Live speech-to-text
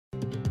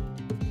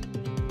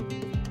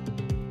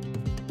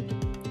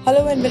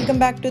Hello and welcome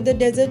back to the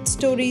Desert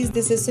Stories.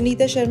 This is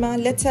Sunita Sharma.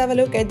 Let's have a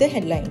look at the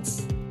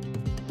headlines.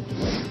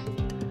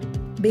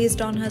 Based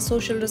on her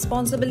social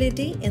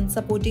responsibility in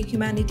supporting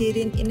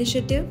humanitarian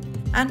initiative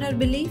and her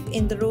belief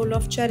in the role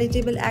of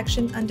charitable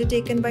action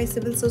undertaken by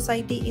civil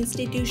society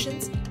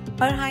institutions,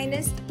 Her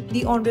Highness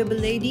the Honorable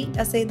Lady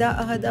Aseda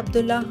Ahad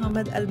Abdullah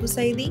Hamad Al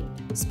Busaidi,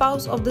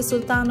 spouse of the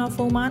Sultan of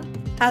Oman,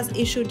 has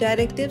issued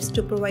directives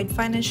to provide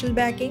financial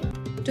backing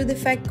to the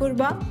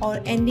Thakkar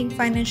or Ending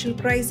Financial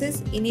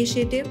Crisis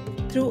initiative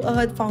through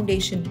Ahad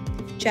Foundation.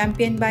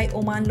 Championed by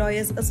Oman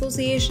Lawyers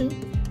Association,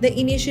 the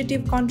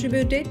initiative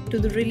contributed to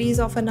the release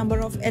of a number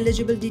of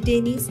eligible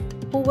detainees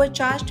who were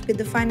charged with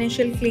the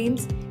financial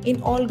claims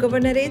in all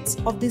governorates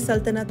of the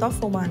Sultanate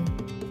of Oman.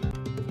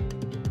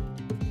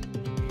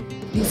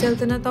 The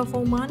Sultanate of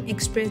Oman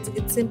expressed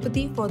its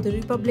sympathy for the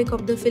Republic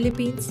of the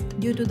Philippines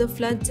due to the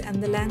floods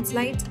and the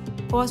landslides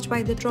caused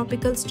by the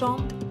tropical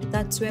storm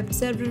that swept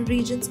several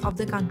regions of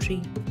the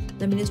country.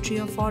 The Ministry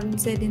of Foreign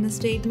said in a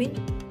statement,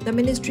 the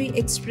ministry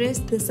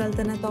expressed the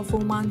Sultanate of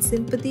Oman's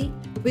sympathy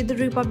with the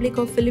Republic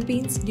of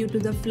Philippines due to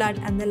the flood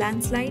and the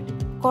landslide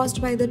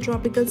caused by the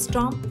tropical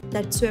storm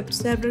that swept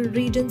several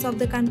regions of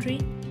the country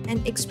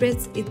and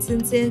expressed its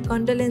sincere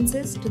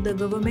condolences to the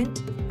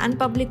government and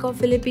public of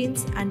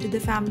Philippines and to the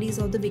families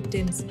of the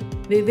victims.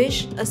 We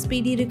wish a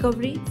speedy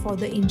recovery for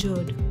the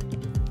injured.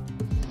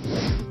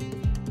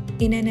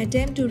 In an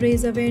attempt to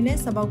raise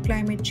awareness about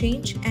climate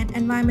change and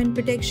environment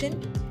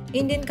protection,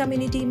 Indian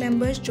community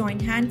members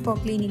joined hands for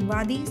cleaning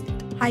wadis,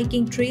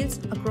 hiking trails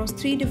across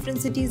 3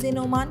 different cities in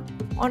Oman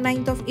on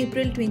 9th of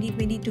April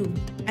 2022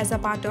 as a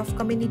part of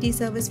Community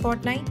Service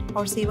Fortnight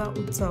or Seva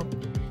Utsav.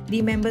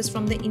 The members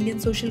from the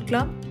Indian Social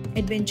Club,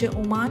 Adventure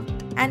Oman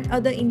and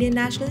other Indian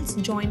nationals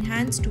joined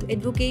hands to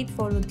advocate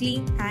for a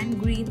clean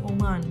and green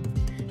Oman.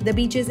 The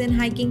beaches and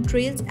hiking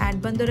trails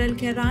at Bandar Al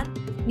Khairan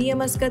near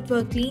Muscat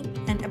were clean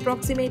and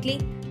approximately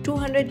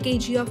 200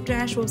 kg of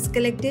trash was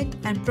collected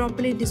and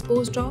properly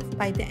disposed of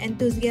by the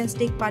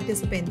enthusiastic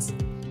participants.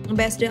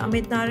 Ambassador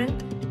Amit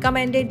Naran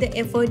commended the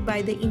effort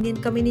by the Indian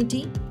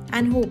community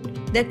and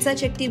hoped that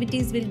such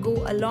activities will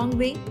go a long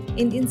way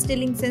in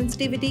instilling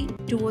sensitivity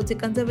towards the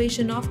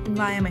conservation of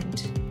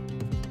environment.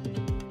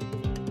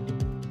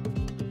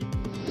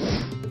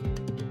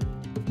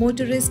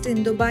 Motorists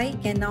in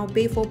Dubai can now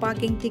pay for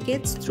parking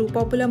tickets through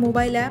popular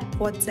mobile app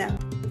WhatsApp,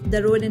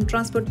 the Road and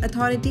Transport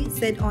Authority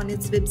said on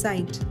its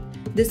website.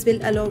 This will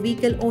allow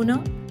vehicle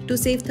owner to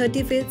save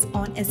 30 fils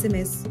on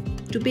SMS.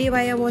 To pay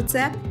via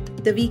WhatsApp,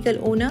 the vehicle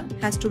owner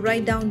has to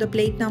write down the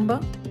plate number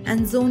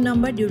and zone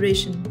number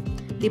duration.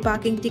 The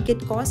parking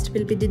ticket cost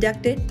will be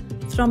deducted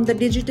from the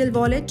digital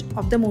wallet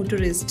of the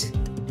motorist.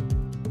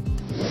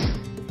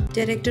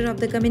 Director of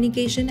the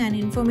Communication and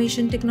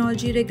Information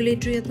Technology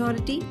Regulatory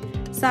Authority,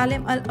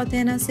 Salem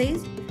Al-Athena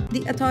says,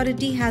 the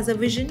authority has a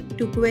vision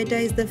to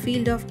Kuwaitize the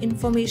field of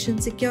information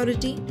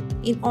security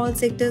in all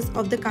sectors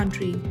of the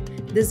country.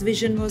 This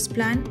vision was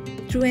planned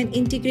through an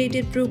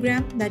integrated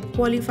program that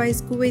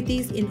qualifies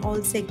Kuwaitis in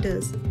all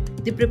sectors.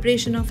 The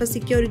preparation of a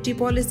security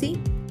policy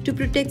to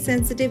protect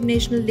sensitive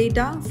national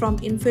data from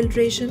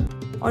infiltration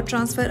or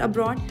transfer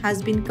abroad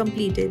has been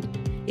completed.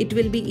 It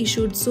will be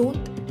issued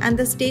soon and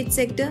the state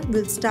sector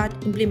will start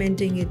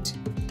implementing it.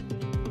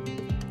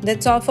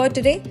 That's all for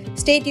today.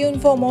 Stay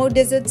tuned for more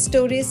desert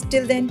stories.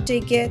 Till then,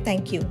 take care.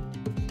 Thank you.